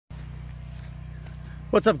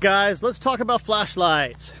What's up, guys? Let's talk about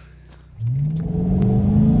flashlights.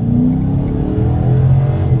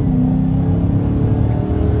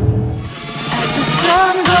 As the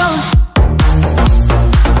sun goes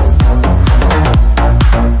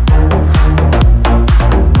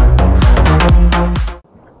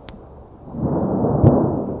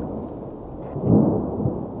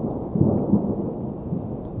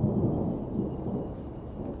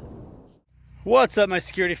What's up, my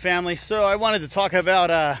security family? So I wanted to talk about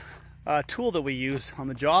a tool that we use on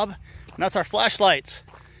the job, and that's our flashlights.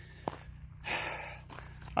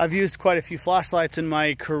 I've used quite a few flashlights in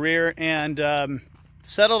my career and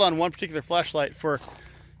settled on one particular flashlight for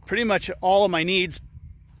pretty much all of my needs,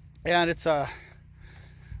 and it's a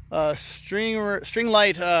string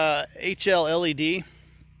light HL LED,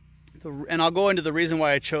 and I'll go into the reason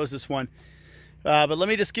why I chose this one. But let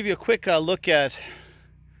me just give you a quick look at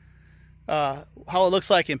how it looks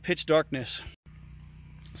like in pitch darkness.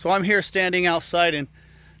 So I'm here standing outside in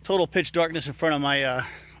total pitch darkness in front of my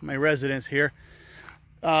my residence here.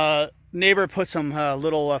 Neighbor put some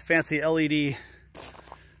little fancy LED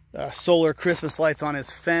solar Christmas lights on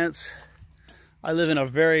his fence. I live in a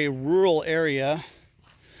very rural area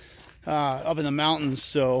up in the mountains,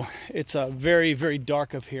 so it's very, very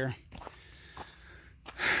dark up here.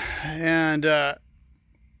 And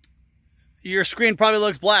your screen probably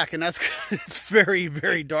looks black, and that's it's very,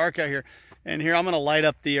 very dark out here. And here I'm going to light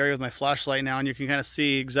up the area with my flashlight now, and you can kind of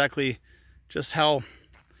see exactly just how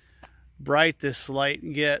bright this light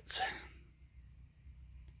gets.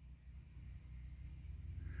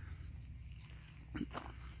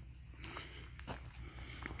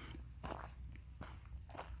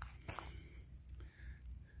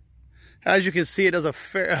 As you can see, it does a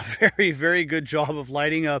very, very good job of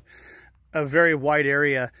lighting up a very wide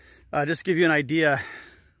area. Just to give you an idea,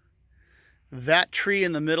 that tree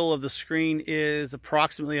in the middle of the screen is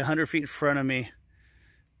approximately 100 feet in front of me.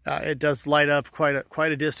 It does light up quite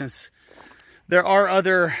a distance. There are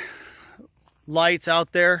other lights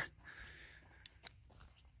out there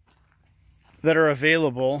that are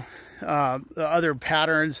available, other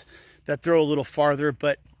patterns that throw a little farther,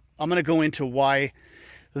 but I'm going to go into why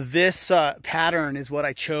this pattern is what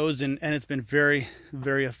I chose, and it's been very,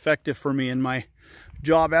 very effective for me in my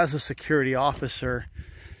job as a security officer.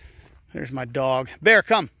 There's my dog. Bear,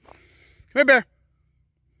 come. Come here, Bear.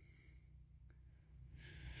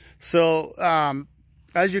 So,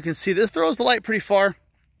 as you can see, this throws the light pretty far,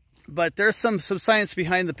 but there's some science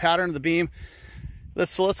behind the pattern of the beam.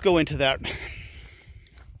 Let's go into that.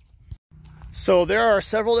 So there are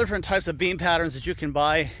several different types of beam patterns that you can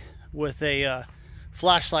buy with a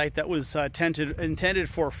flashlight that was intended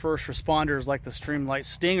for first responders, like the Streamlight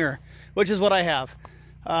Stinger, which is what I have.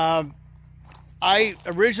 I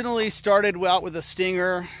originally started out with a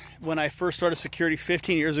Stinger when I first started security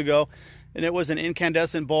 15 years ago, and it was an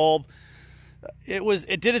incandescent bulb.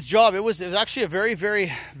 It did its job. It was actually a very,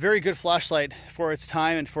 very, very good flashlight for its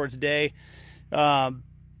time and for its day. Then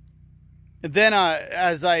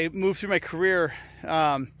as I moved through my career,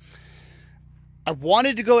 I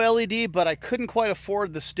wanted to go LED, but I couldn't quite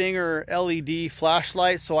afford the Stinger LED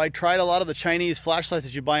flashlight, so I tried a lot of the Chinese flashlights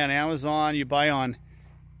that you buy on Amazon, you buy on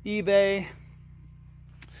eBay.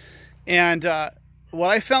 And what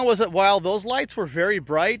I found was that while those lights were very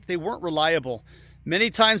bright, they weren't reliable. Many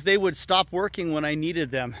times they would stop working when I needed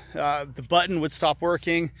them. The button would stop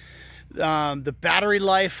working. The battery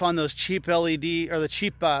life on those cheap LED, or the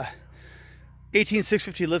cheap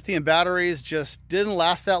 18650 lithium batteries, just didn't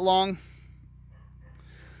last that long.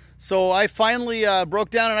 So I finally broke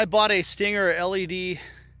down and I bought a Stinger LED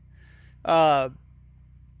HL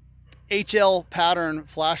pattern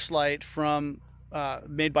flashlight from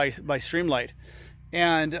made by Streamlight.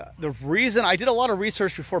 And the reason I did a lot of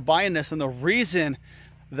research before buying this, and the reason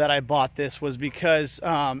that I bought this was because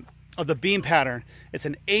of the beam pattern. It's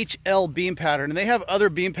an HL beam pattern, and they have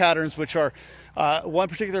other beam patterns which are one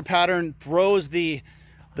particular pattern throws the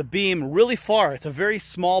beam really far. It's a very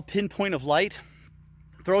small pinpoint of light,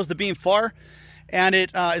 throws the beam far, and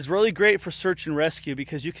it is really great for search and rescue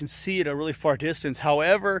because you can see it at a really far distance.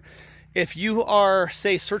 However, if you are,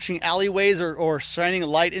 say, searching alleyways or shining a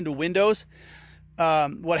light into windows,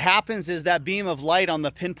 what happens is that beam of light on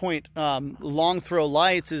the pinpoint long throw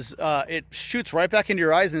lights is it shoots right back into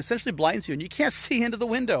your eyes and essentially blinds you, and you can't see into the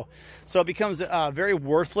window. So it becomes very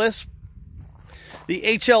worthless. The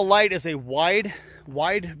HL light is a wide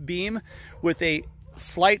beam with a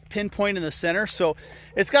slight pinpoint in the center, so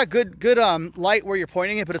it's got good light where you're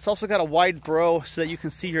pointing it, but it's also got a wide throw so that you can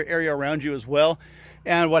see your area around you as well.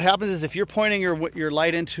 And what happens is if you're pointing your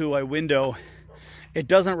light into a window it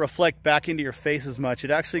doesn't reflect back into your face as much.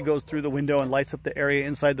 It actually goes through the window and lights up the area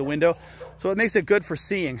inside the window. So it makes it good for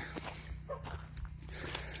seeing.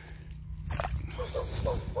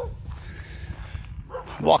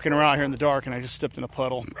 I'm walking around here in the dark and I just stepped in a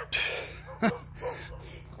puddle.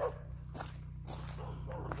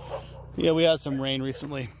 Yeah, we had some rain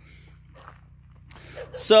recently.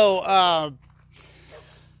 So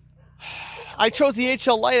I chose the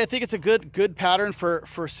HL Light. I think it's a good pattern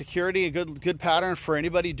for security, a good pattern for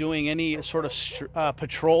anybody doing any sort of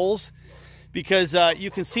patrols, because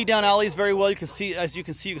you can see down alleys very well. You can see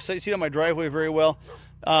down my driveway very well.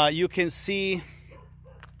 You can see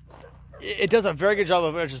it does a very good job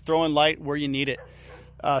of just throwing light where you need it.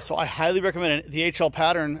 So I highly recommend it. The HL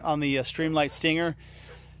pattern on the Streamlight Stinger.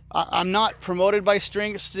 I'm not promoted by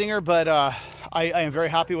Stinger, but I am very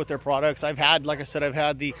happy with their products. I've had, like I said, I've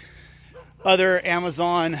had the other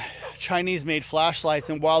Amazon Chinese-made flashlights,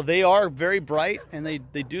 and while they are very bright and they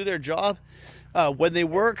do their job, when they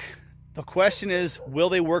work, the question is, will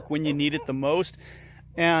they work when you need it the most?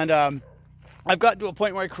 And I've gotten to a point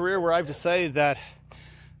in my career where I've decided that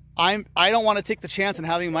I don't want to take the chance on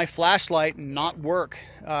having my flashlight not work.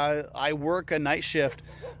 I work a night shift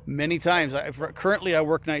many times. Currently I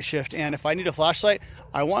work night shift, and if I need a flashlight,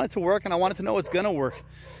 I want it to work and I want it to know it's going to work.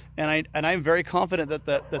 And I'm very confident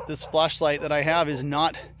that this flashlight that I have is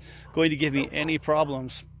not going to give me any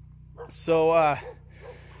problems. So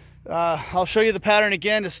I'll show you the pattern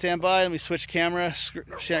again. Just stand by. Let me switch camera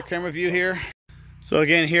view here. So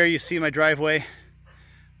again, here you see my driveway.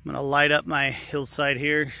 I'm going to light up my hillside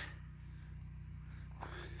here.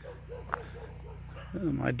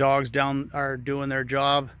 My dogs down are doing their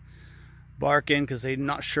job, barking because they're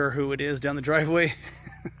not sure who it is down the driveway.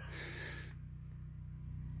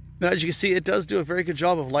 Now, as you can see, it does do a very good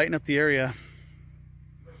job of lighting up the area.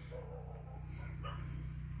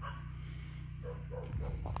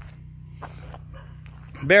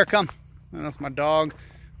 Bear, come. And that's my dog.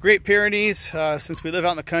 Great Pyrenees. Since we live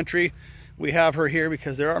out in the country, we have her here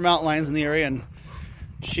because there are mountain lions in the area, and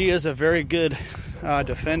she is a very good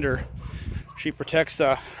defender. She protects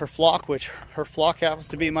her flock, which her flock happens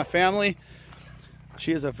to be my family.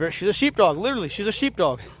 She's a sheepdog. Literally, she's a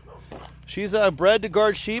sheepdog. She's bred to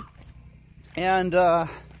guard sheep, and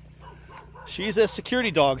she's a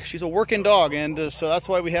security dog. She's a working dog, and so that's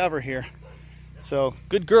why we have her here. So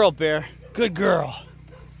good girl, Bear. Good girl.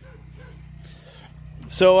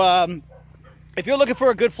 So if you're looking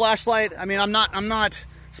for a good flashlight, I mean, I'm not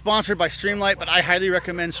sponsored by Streamlight, but I highly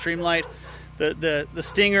recommend Streamlight. The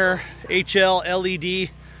Stinger HL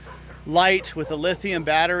LED light with a lithium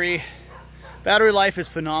battery. Battery life is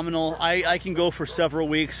phenomenal. I can go for several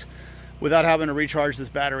weeks without having to recharge this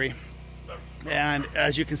battery. And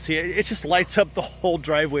as you can see, it just lights up the whole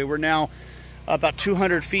driveway. We're now about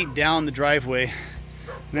 200 feet down the driveway.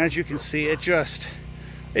 And as you can see, it just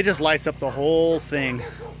lights up the whole thing.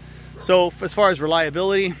 So as far as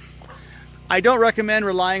reliability, I don't recommend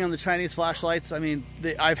relying on the Chinese flashlights. I mean,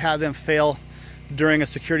 I've had them fail during a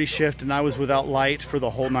security shift, and I was without light for the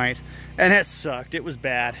whole night, and it sucked. It was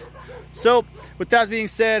bad. So with that being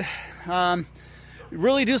said,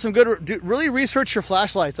 really really research your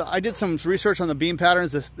flashlights. I did some research on the beam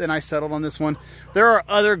patterns, and I settled on this one. There are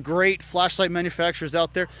other great flashlight manufacturers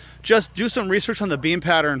out there. Just do some research on the beam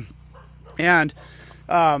pattern, and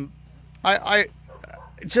I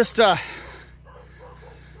just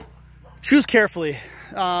choose carefully.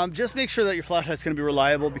 Just make sure that your flashlight's going to be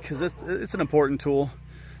reliable, because it's an important tool.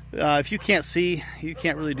 If you can't see, you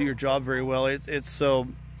can't really do your job very well. It's so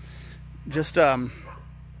just you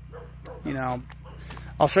know,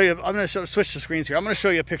 I'll show you. I'm going to switch the screens here. I'm going to show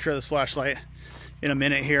you a picture of this flashlight in a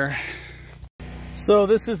minute here. So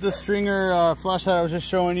this is the Stinger flashlight I was just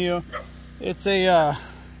showing you. It's a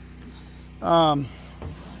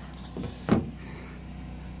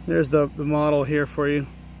there's the model here for you.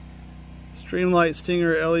 Streamlight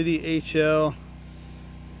Stinger LED HL.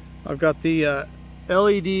 I've got the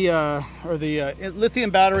LED or the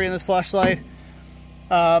lithium battery in this flashlight.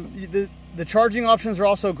 The charging options are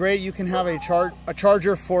also great. You can have a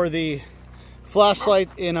charger for the flashlight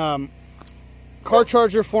in car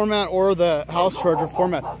charger format or the house charger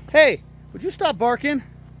format. Hey, would you stop barking?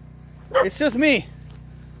 It's just me.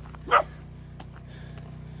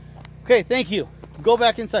 Okay, thank you. Go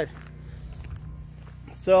back inside.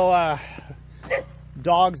 So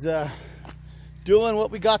dogs doing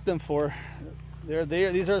what we got them for. They're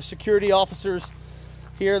there. These are security officers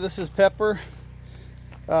here. This is Pepper,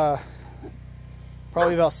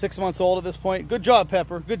 probably about 6 months old at this point. Good job,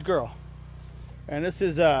 Pepper. Good girl. And this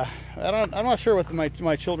is I'm not sure what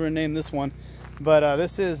my children named this one, but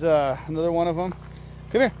this is another one of them.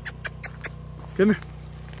 Come here. Come Come here.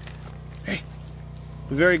 Hey.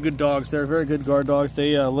 Very good dogs. They're very good guard dogs.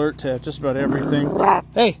 They alert to just about everything.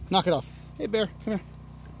 Hey, knock it off. Hey, Bear, come here.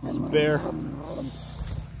 This is Bear.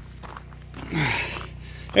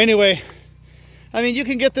 Anyway, I mean, you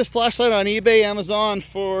can get this flashlight on eBay, Amazon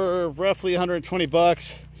for roughly 120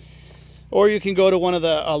 bucks. Or you can go to one of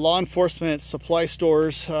the law enforcement supply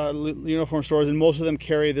stores, uniform stores, and most of them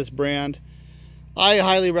carry this brand. I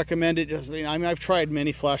highly recommend it. I mean, I've tried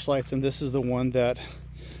many flashlights, and this is the one that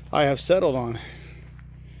I have settled on.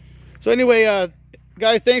 So anyway,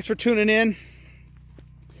 guys, thanks for tuning in.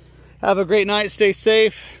 Have a great night. Stay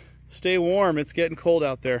safe. Stay warm. It's getting cold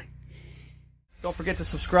out there. Don't forget to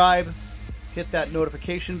subscribe, hit that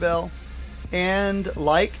notification bell, and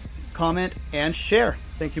like, comment, and share.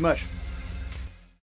 Thank you much.